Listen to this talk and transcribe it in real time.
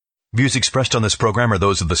Views expressed on this program are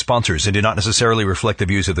those of the sponsors and do not necessarily reflect the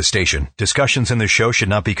views of the station. Discussions in this show should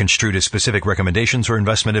not be construed as specific recommendations or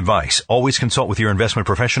investment advice. Always consult with your investment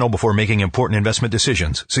professional before making important investment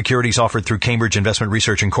decisions. Securities offered through Cambridge Investment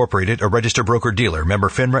Research Incorporated, a registered broker-dealer, member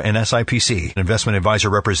FINRA and SIPC. Investment advisor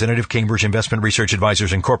representative, Cambridge Investment Research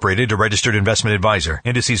Advisors Incorporated, a registered investment advisor.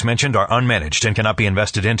 Indices mentioned are unmanaged and cannot be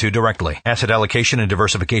invested into directly. Asset allocation and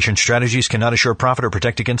diversification strategies cannot assure profit or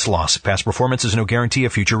protect against loss. Past performance is no guarantee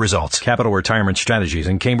of future results. Capital Retirement Strategies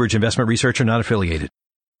and Cambridge Investment Research are not affiliated.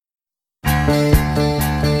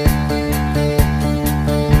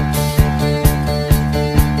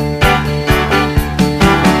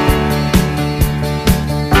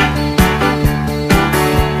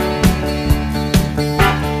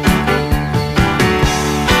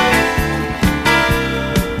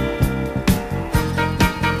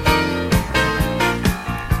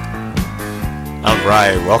 All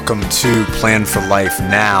right, welcome to Plan for Life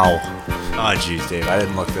Now. Oh, geez, Dave, I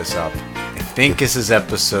didn't look this up. I think this is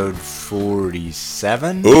episode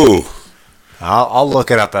 47. Ooh. I'll look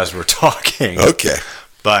it up as we're talking. Okay.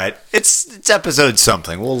 But it's episode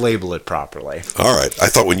something. We'll label it properly. All right. I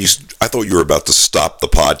thought you were about to stop the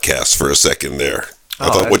podcast for a second there. I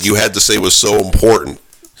thought what you had to say was so important.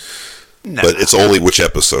 No. But it's only which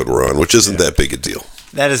episode we're on, which isn't that big a deal.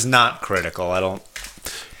 That is not critical.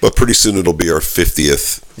 But pretty soon it'll be our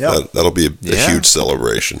 50th. Yep. That'll be a huge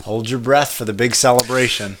celebration. Hold your breath for the big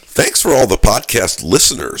celebration. Thanks for all the podcast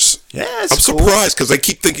listeners. Yeah, I'm surprised because I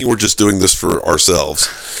keep thinking we're just doing this for ourselves,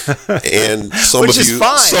 and some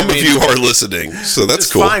of you are listening, so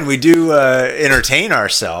that's cool. Fine. We do entertain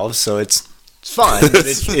ourselves, so it's fine. But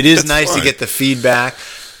it is nice to get the feedback.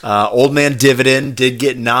 Old Man Dividend did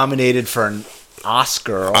get nominated for an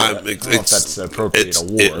Oscar. I don't know if that's the appropriate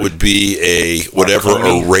award. It would be whatever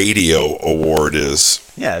a radio award is.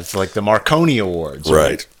 Yeah, it's like the Marconi Awards.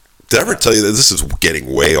 Right. Did I ever tell you that this is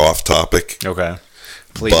getting way off topic? Okay.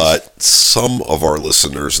 Please. But some of our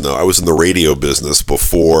listeners know I was in the radio business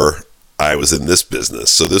before I was in this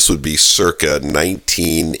business. So this would be circa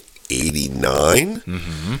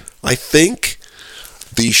 1989, I think.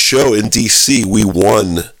 The show in D.C., we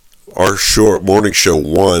won. Our morning show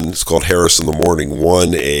won. It's called Harris in the Morning.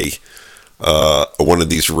 Won one of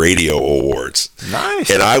these radio awards.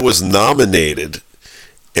 Nice. And I was nominated.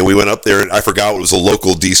 And we went up there, and I forgot it was a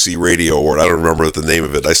local DC radio award. I don't remember the name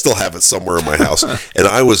of it. I still have it somewhere in my house. And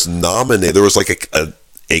I was nominated. There was like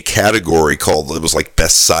a category called, it was like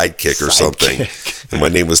Best Sidekick or something. And my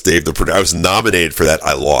name was Dave the Producer. I was nominated for that.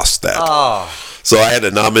 I lost that. Oh. So I had a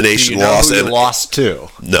nomination loss. Who you lost to?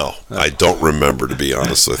 No, I don't remember, to be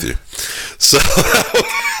honest with you. So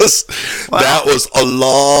that was a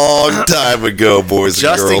long time ago, boys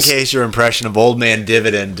and girls. Just in case your impression of Old Man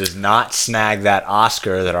Dividend does not snag that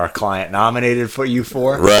Oscar that our client nominated you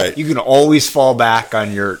for, right? You can always fall back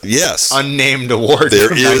on your unnamed award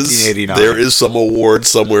from 1989. There is some award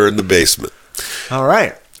somewhere in the basement. All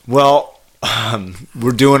right. Well,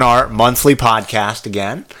 we're doing our monthly podcast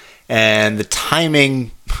again. And the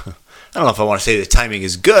timing, I don't know if I want to say the timing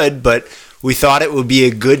is good, but we thought it would be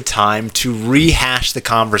a good time to rehash the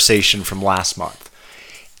conversation from last month.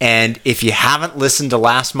 And if you haven't listened to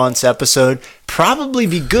last month's episode, probably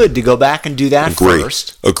be good to go back and do that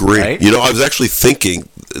first. Agree. Right? I was actually thinking,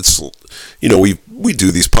 we do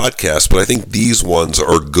these podcasts, but I think these ones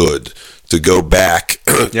are good to go back.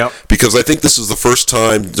 Yep. Because I think this is the first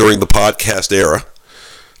time during the podcast era,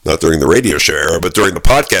 not during the radio show era, but during the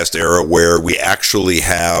podcast era, where we actually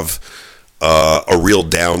have a real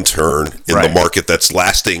downturn in the market that's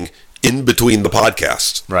lasting in between the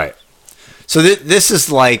podcasts. Right. So this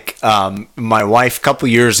is like my wife, a couple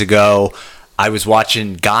years ago, I was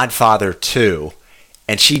watching Godfather 2,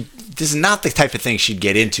 and this is not the type of thing she'd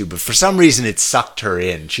get into, but for some reason it sucked her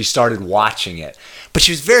in. She started watching it. But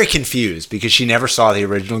she was very confused because she never saw the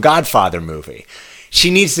original Godfather movie. She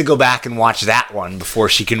needs to go back and watch that one before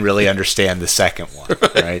she can really understand the second one,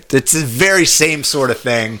 right? It's the very same sort of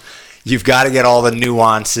thing. You've got to get all the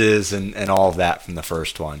nuances and all of that from the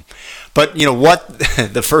first one. But you know what?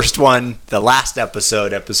 The first one, the last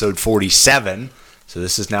episode 47, so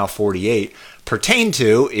this is now 48, pertain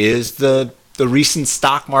to is the recent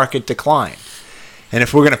stock market decline. And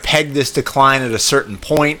if we're going to peg this decline at a certain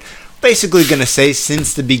point, basically going to say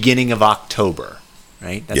since the beginning of October.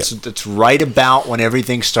 Right? That's right about when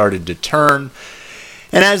everything started to turn.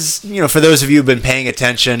 And as, for those of you who've been paying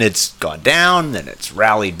attention, it's gone down, then it's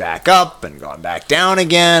rallied back up and gone back down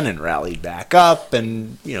again and rallied back up.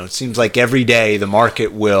 And, it seems like every day the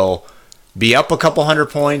market will be up a couple hundred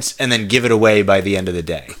points and then give it away by the end of the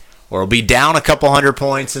day. Or it'll be down a couple hundred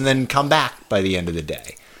points and then come back by the end of the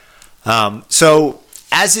day. So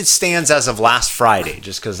as it stands as of last Friday,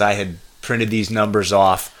 just because I had printed these numbers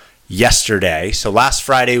off yesterday. So last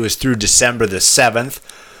Friday was through December the 7th,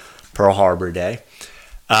 Pearl Harbor Day.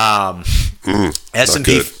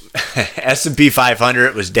 S&P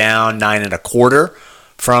 500 was down 9.25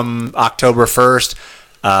 from October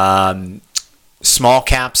 1st. Small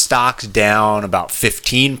cap stocks down about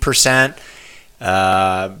 15%.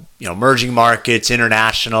 Emerging markets,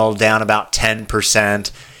 international down about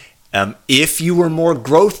 10%. If you were more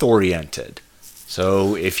growth oriented,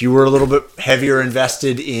 so if you were a little bit heavier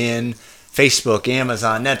invested in Facebook,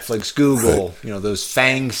 Amazon, Netflix, Google, those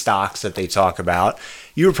FANG stocks that they talk about,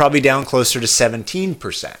 you were probably down closer to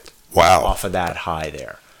 17%. Wow. Off of that high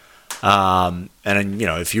there. And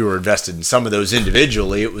if you were invested in some of those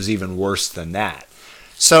individually, it was even worse than that.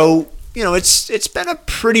 So, it's been a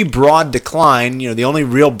pretty broad decline. The only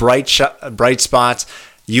real bright spots,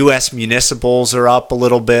 U.S. municipals are up a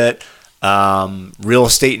little bit. Real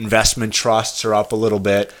estate investment trusts are up a little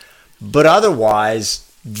bit. But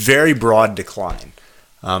otherwise, very broad decline.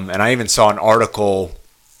 And I even saw an article,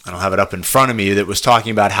 I don't have it up in front of me, that was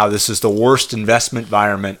talking about how this is the worst investment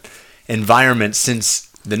environment since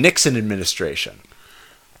the Nixon administration.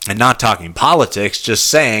 And not talking politics, just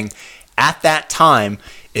saying at that time,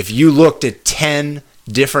 if you looked at 10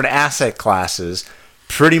 different asset classes,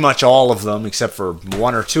 pretty much all of them, except for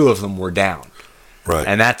one or two of them, were down. Right.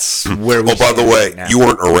 And that's where we by the way, right you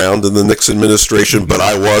weren't around in the Nixon administration, but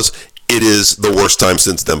I was. It is the worst time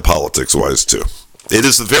since then, politics-wise, too. It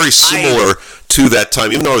is very similar to that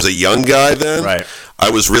time. Even though I was a young guy then, right.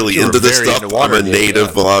 I was really into this stuff. I'm a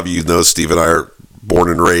native. Yeah. A lot of you know Steve and I are born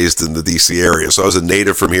and raised in the D.C. area. So I was a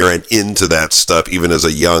native from here and into that stuff even as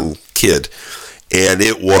a young kid. And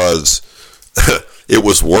it was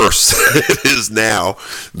worse than it is now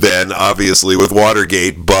than obviously with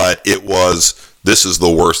Watergate, but this is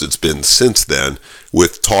the worst it's been since then,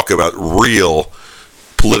 with talk about real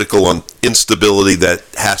political instability that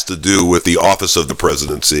has to do with the office of the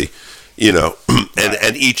presidency,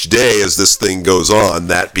 and each day as this thing goes on,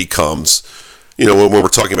 that becomes, when we're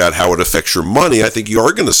talking about how it affects your money, I think you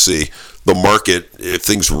are going to see the market, if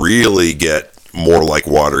things really get more like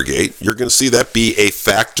Watergate, you're going to see that be a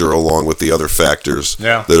factor along with the other factors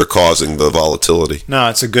that are causing the volatility. No,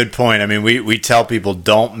 it's a good point. I mean, we tell people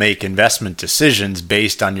don't make investment decisions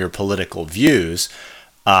based on your political views,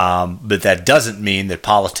 but that doesn't mean that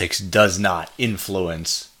politics does not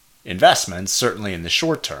influence investments, certainly in the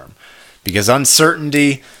short term, because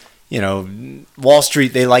uncertainty, Wall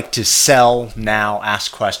Street, they like to sell now,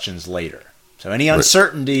 ask questions later. So any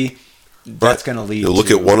uncertainty, that's going to lead to...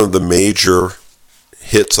 Look at one of the major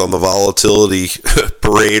hits on the volatility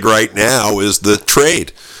parade right now is the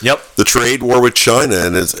trade. Yep. The trade war with China.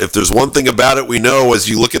 And if there's one thing about it we know as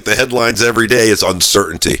you look at the headlines every day, it's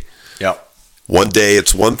uncertainty. Yep. One day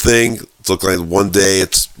it's one thing. It's looking like one day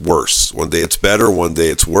it's worse. One day it's better. One day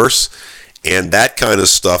it's worse. And that kind of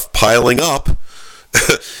stuff piling up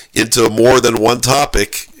into more than one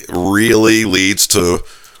topic really leads to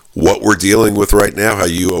what we're dealing with right now, how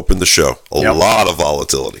you opened the show. A lot of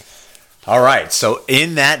volatility. All right. So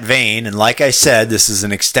in that vein, and like I said, this is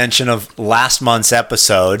an extension of last month's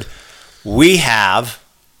episode, we have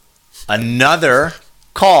another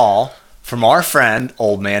call from our friend,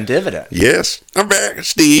 Old Man Dividend. Yes. I'm back,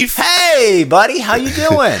 Steve. Hey, buddy. How you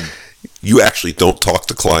doing? You actually don't talk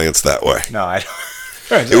to clients that way. No, I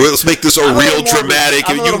don't. Let's make this a real dramatic.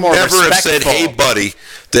 You never have said, hey, buddy,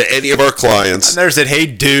 to any of our clients. I never said, hey,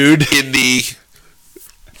 dude.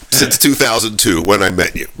 Since 2002 when I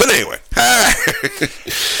met you. But anyway. Hi.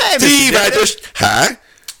 Hey, Steve, hi.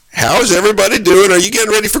 How's everybody doing? Are you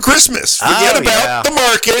getting ready for Christmas? Forget about the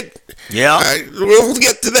market. Yeah. We'll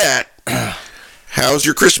get to that. How's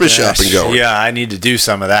your Christmas shopping going? Yeah, I need to do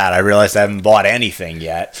some of that. I realized I haven't bought anything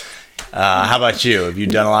yet. How about you? Have you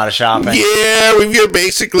done a lot of shopping? Yeah, we've got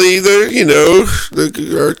basically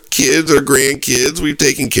our kids, our grandkids. We've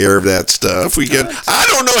taken care of that stuff. I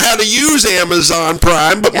don't know how to use Amazon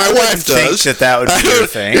Prime, but my wife does. That would be your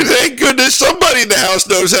thing. Thank goodness somebody in the house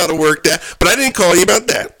knows how to work that. But I didn't call you about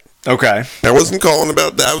that. Okay. I wasn't calling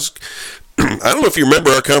about that. I don't know if you remember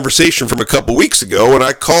our conversation from a couple weeks ago when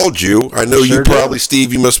I called you. I know you probably,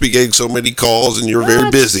 Steve, you must be getting so many calls and you're very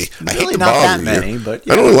busy. I hate to bother you. But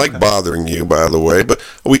I don't like bothering you, by the way. But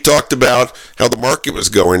we talked about how the market was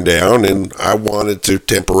going down, and I wanted to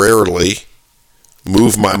temporarily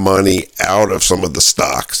move my money out of some of the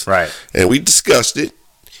stocks. Right. And we discussed it,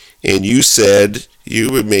 and you said...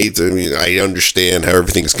 I understand how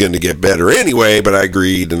everything's going to get better anyway, but I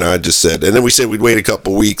agreed, and I just said, and then we said we'd wait a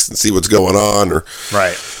couple weeks and see what's going on, or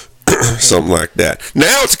right, something like that.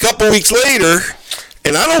 Now it's a couple weeks later,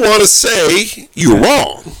 And I don't want to say you're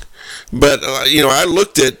wrong, but I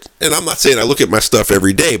looked at, and I'm not saying I look at my stuff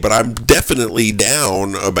every day, but I'm definitely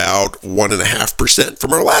down about 1.5%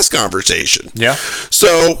 from our last conversation. Yeah.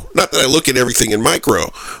 So not that I look at everything in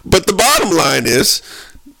micro, but the bottom line is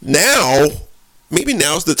maybe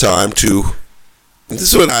now's the time to. This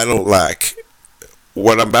is what I don't like.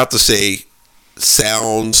 What I'm about to say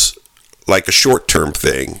sounds like a short-term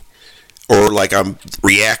thing, or like I'm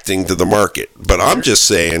reacting to the market, but I'm just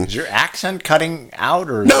saying. Is your accent cutting out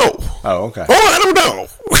or no? Oh, okay. Oh, I don't know.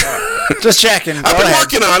 Just checking. I've been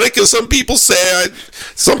working on it because some people say I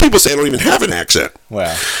don't even have an accent.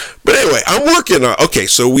 Well, but anyway, I'm working on. Okay,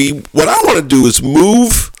 so what I want to do is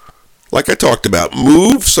move, like I talked about,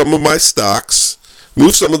 move some of my stocks,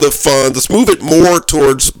 move some of the funds. Let's move it more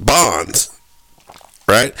towards bonds,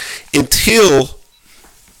 right?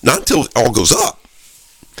 Not until it all goes up,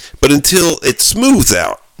 but until it smooths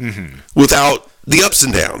out without the ups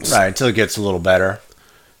and downs. Right, until it gets a little better.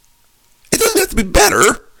 It doesn't have to be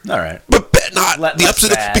better. All right. But not the ups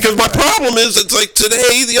and downs. Because my problem is, it's like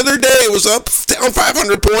today, the other day, it was up, down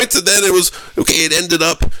 500 points, and then it ended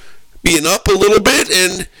up being up a little bit,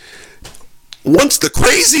 and once the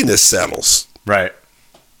craziness settles, right,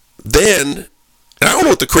 then, and I don't know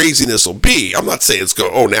what the craziness will be. I'm not saying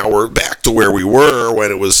now we're back to where we were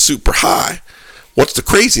when it was super high. Once the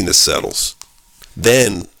craziness settles,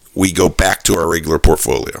 then we go back to our regular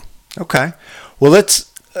portfolio. Okay. Well,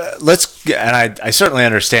 let's and I certainly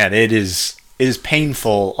understand it is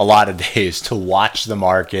painful a lot of days to watch the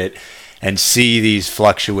market and see these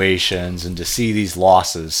fluctuations and to see these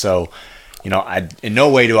losses. So, in no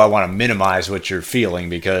way do I want to minimize what you're feeling,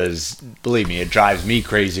 because believe me, it drives me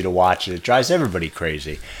crazy to watch it. It drives everybody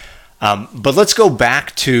crazy. But let's go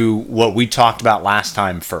back to what we talked about last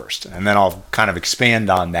time first, and then I'll kind of expand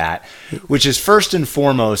on that, which is first and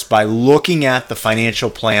foremost by looking at the financial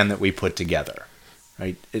plan that we put together.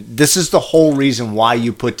 Right? This is the whole reason why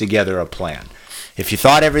you put together a plan. If you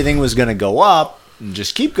thought everything was going to go up and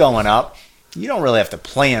just keep going up, you don't really have to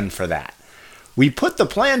plan for that. We put the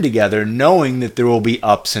plan together knowing that there will be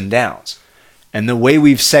ups and downs. And the way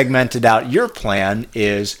we've segmented out your plan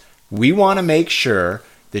is we want to make sure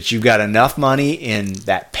that you've got enough money in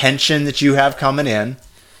that pension that you have coming in,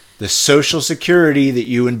 the Social Security that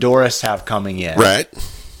you and Doris have coming in. Right.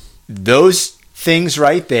 Those things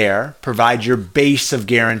right there provide your base of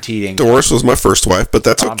guaranteed income. Doris was my first wife, but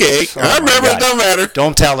that's okay. I remember, it doesn't matter.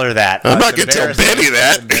 Don't tell her that. I'm not going to tell Betty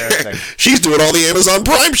that. She's doing all the Amazon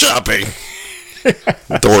Prime shopping.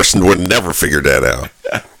 Doris would never figure that out.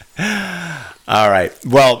 All right.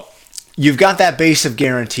 Well, you've got that base of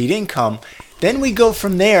guaranteed income. Then we go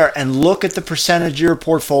from there and look at the percentage of your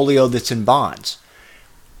portfolio that's in bonds.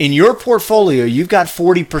 In your portfolio, you've got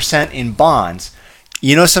 40% in bonds.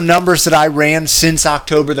 You know some numbers that I ran since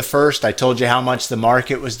October the 1st? I told you how much the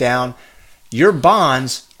market was down. Your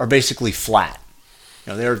bonds are basically flat.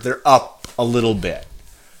 They're up a little bit.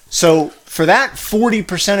 So for that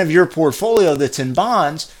 40% of your portfolio that's in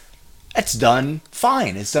bonds, that's done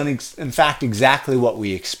fine. It's done, in fact, exactly what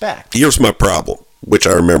we expect. Here's my problem, which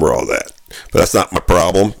I remember all that. But that's not my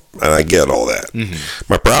problem, and I get all that. Mm-hmm.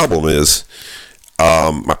 My problem is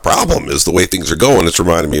the way things are going. It's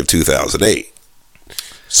reminding me of 2008.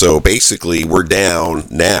 So basically, we're down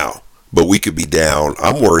now, but we could be down.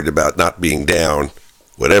 I'm worried about not being down,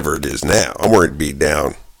 whatever it is now. I'm worried to be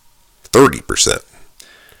down 30%,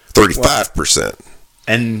 35%,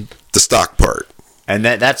 and the stock part. And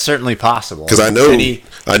that's certainly possible. Because I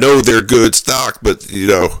know they're good stock, but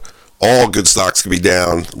all good stocks can be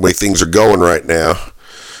down the way things are going right now.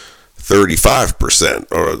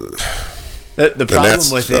 35%, or the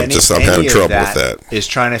problem with any of that is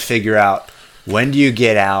trying to figure out, when do you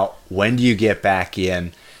get out? When do you get back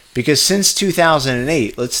in? Because since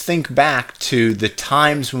 2008, let's think back to the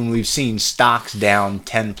times when we've seen stocks down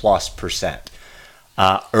 10+%.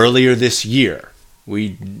 Earlier this year,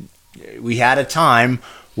 we had a time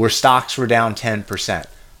where stocks were down 10%.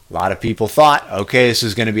 A lot of people thought, okay, this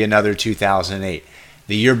is going to be another 2008.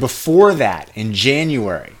 The year before that, in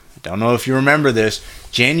January, I don't know if you remember this,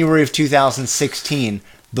 January of 2016,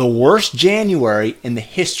 the worst January in the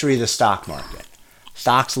history of the stock market.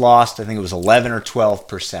 Stocks lost, I think it was 11 or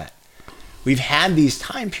 12%. We've had these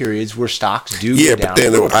time periods where stocks do go down. Yeah, but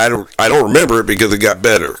then I don't remember it because it got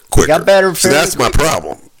better quicker. It got better. So that's my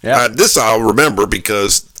problem. Yeah. This I'll remember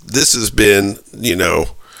because this has been,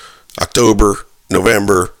 October,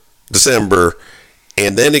 November, December,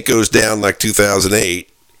 and then it goes down like 2008,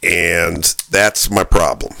 and that's my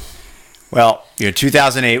problem. Well,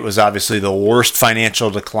 2008 was obviously the worst financial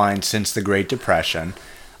decline since the Great Depression.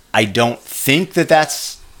 I don't think that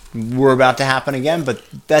that's were about to happen again, but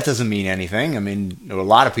that doesn't mean anything. I mean, there were a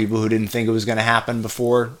lot of people who didn't think it was going to happen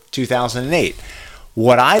before 2008.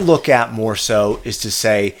 What I look at more so is to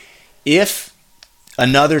say, if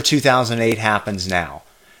another 2008 happens now,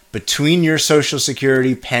 between your Social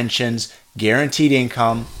Security, pensions, guaranteed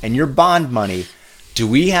income, and your bond money, do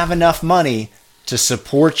we have enough money to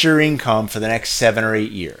support your income for the next 7 or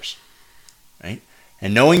 8 years? Right?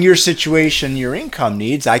 And knowing your situation, your income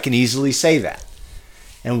needs, I can easily say that.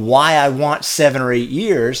 And why I want 7 or 8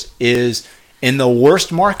 years is, in the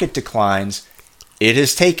worst market declines, it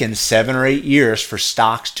has taken 7 or 8 years for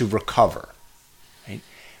stocks to recover. Right?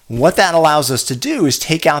 And what that allows us to do is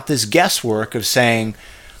take out this guesswork of saying,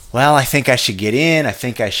 well, I think I should get in, I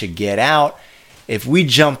think I should get out. If we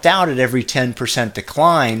jumped out at every 10%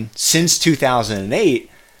 decline since 2008,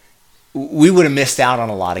 we would have missed out on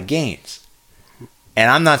a lot of gains.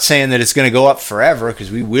 And I'm not saying that it's going to go up forever,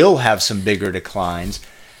 because we will have some bigger declines.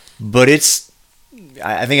 But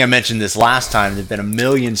I think I mentioned this last time, there have been 1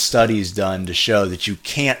 million studies done to show that you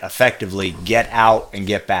can't effectively get out and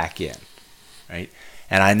get back in. Right?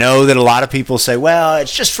 And I know that a lot of people say, well,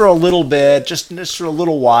 it's just for a little bit, just for a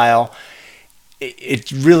little while.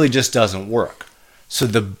 It really just doesn't work. So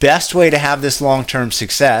the best way to have this long-term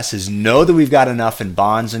success is know that we've got enough in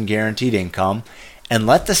bonds and guaranteed income, and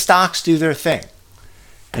let the stocks do their thing.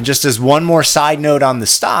 And just as one more side note on the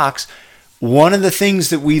stocks, one of the things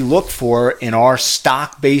that we look for in our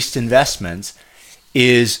stock-based investments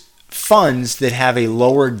is funds that have a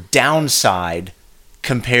lower downside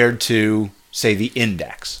compared to, say, the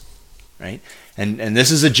index, right? And this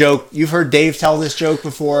is a joke. You've heard Dave tell this joke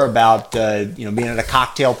before about being at a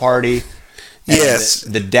cocktail party. Yes.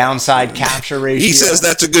 The downside capture ratio. He says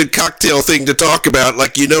that's a good cocktail thing to talk about,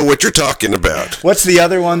 like you know what you're talking about. What's the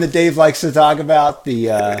other one that Dave likes to talk about? He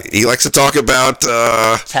likes to talk about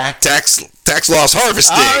tax loss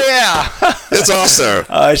harvesting. Oh, yeah. It's also.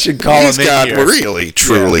 I should call him in here. He's got really,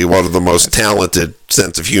 truly one of the most talented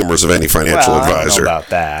sense of humors of any financial advisor. I don't know about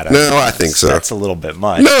that. No, I think so. That's a little bit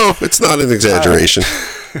much. No, it's not an exaggeration.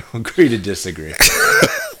 Agree to disagree.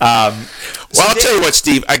 Well, I'll tell you what,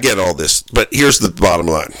 Steve, I get all this, but here's the bottom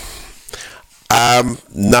line. I'm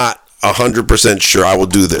not 100% sure I will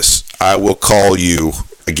do this. I will call you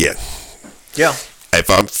again. Yeah. If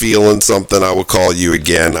I'm feeling something, I will call you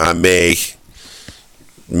again. I may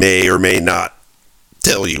or may not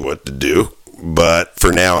tell you what to do, but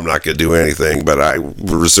for now, I'm not going to do anything, but I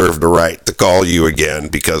reserve the right to call you again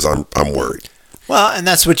because I'm worried. Well, and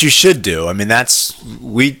that's what you should do. I mean,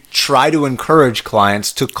 we try to encourage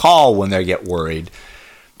clients to call when they get worried.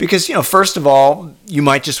 Because, first of all, you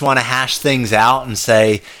might just want to hash things out and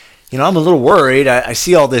say, I'm a little worried. I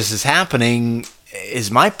see all this is happening.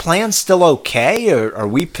 Is my plan still okay? Or are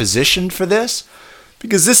we positioned for this?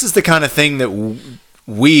 Because this is the kind of thing that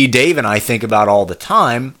Dave and I think about all the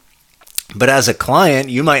time. But as a client,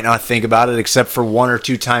 you might not think about it except for 1 or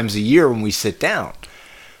 2 times a year when we sit down.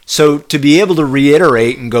 So to be able to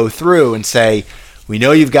reiterate and go through and say, we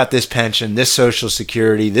know you've got this pension, this Social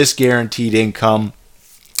Security, this guaranteed income,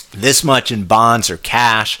 this much in bonds or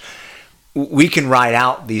cash, we can ride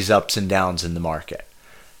out these ups and downs in the market.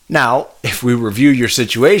 Now, if we review your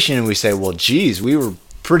situation and we say, well, geez, we were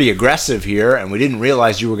pretty aggressive here and we didn't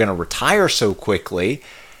realize you were going to retire so quickly,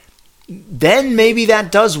 then maybe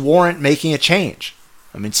that does warrant making a change.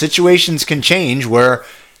 I mean, situations can change where,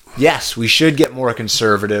 yes, we should get more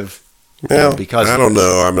conservative. Well, because I don't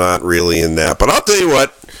know. I'm not really in that. But I'll tell you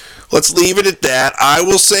what. Let's leave it at that. I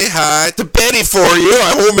will say hi to Betty for you.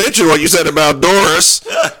 I won't mention what you said about Doris.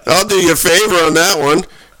 I'll do you a favor on that one,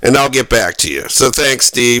 and I'll get back to you. So thanks,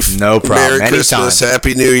 Steve. No problem. Merry Christmas.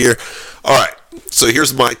 Happy New Year. All right. So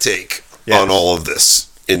here's my take on all of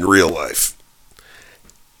this in real life.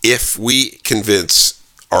 If we convince,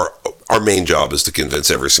 our main job is to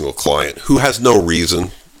convince every single client who has no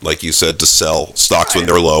reason, like you said, to sell stocks when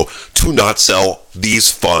they're low, to not sell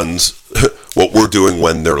these funds, what we're doing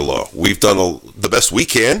when they're low. We've done the best we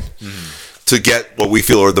can to get what we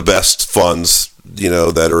feel are the best funds,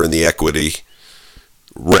 that are in the equity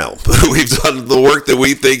realm. We've done the work that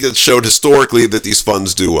we think has showed historically that these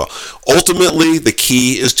funds do well. Ultimately, the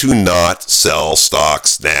key is to not sell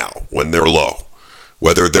stocks now when they're low.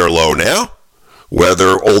 Whether they're low now,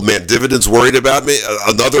 whether old man dividends worried about me,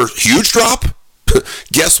 another huge drop,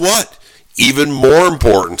 guess what? Even more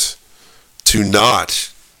important to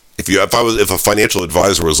not, if a financial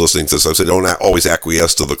advisor was listening to this, I would say don't always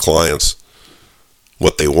acquiesce to the clients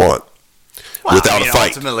what they want without a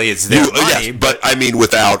fight. Ultimately, it's their money, yes, but I mean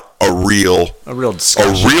without a real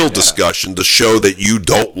discussion to show that you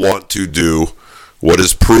don't want to do what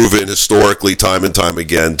is proven historically time and time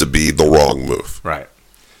again to be the wrong move. Right.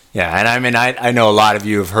 Yeah, and I mean, I know a lot of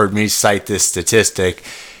you have heard me cite this statistic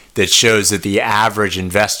that shows that the average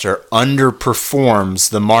investor underperforms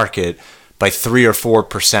the market by 3 or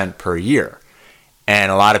 4% per year.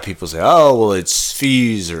 And a lot of people say, oh, well, it's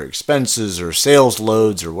fees or expenses or sales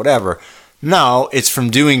loads or whatever. No, it's from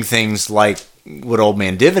doing things like what Old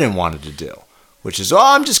Man Dividend wanted to do, which is,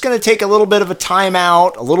 I'm just going to take a little bit of a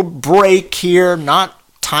timeout, a little break here, not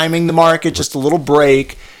timing the market, just a little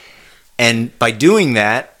break. And by doing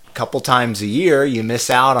that, a couple times a year, you miss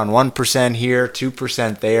out on 1% here,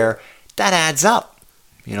 2% there. That adds up.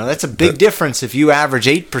 You know, that's a big difference if you average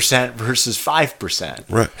 8% versus 5%.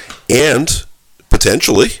 Right. And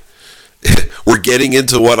potentially, we're getting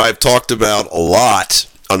into what I've talked about a lot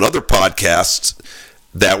on other podcasts,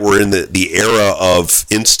 that we're in the era of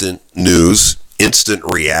instant news, instant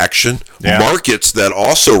reaction, markets that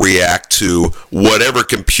also react to whatever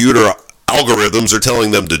computer algorithms are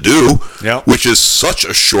telling them to do, which is such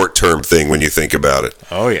a short-term thing when you think about it.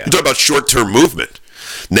 Oh, yeah. You talk about short-term movement.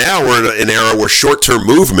 Now we're in an era where short-term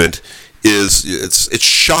movement it's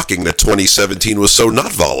shocking that 2017 was so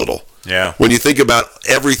not volatile. Yeah. When you think about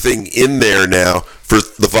everything in there now for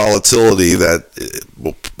the volatility that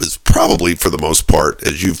is probably, for the most part,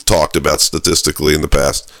 as you've talked about statistically in the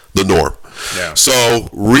past, the norm. Yeah. So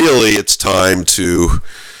really it's time to,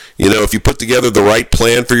 if you put together the right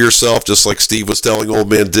plan for yourself, just like Steve was telling Old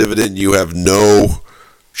Man Dividend, you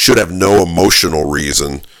should have no emotional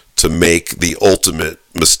reason to make the ultimate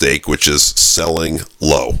mistake, which is selling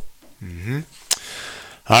low. Mm-hmm.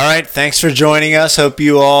 All right. Thanks for joining us. Hope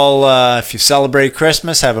you all, if you celebrate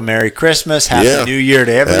Christmas, have a Merry Christmas. Happy New Year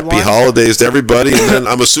to everyone. Happy holidays to everybody. And then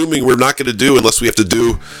I'm assuming we're not going to do, unless we have to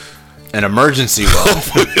do an emergency one.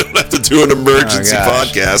 We don't have to do an emergency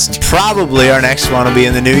podcast. Probably our next one will be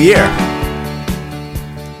in the new year.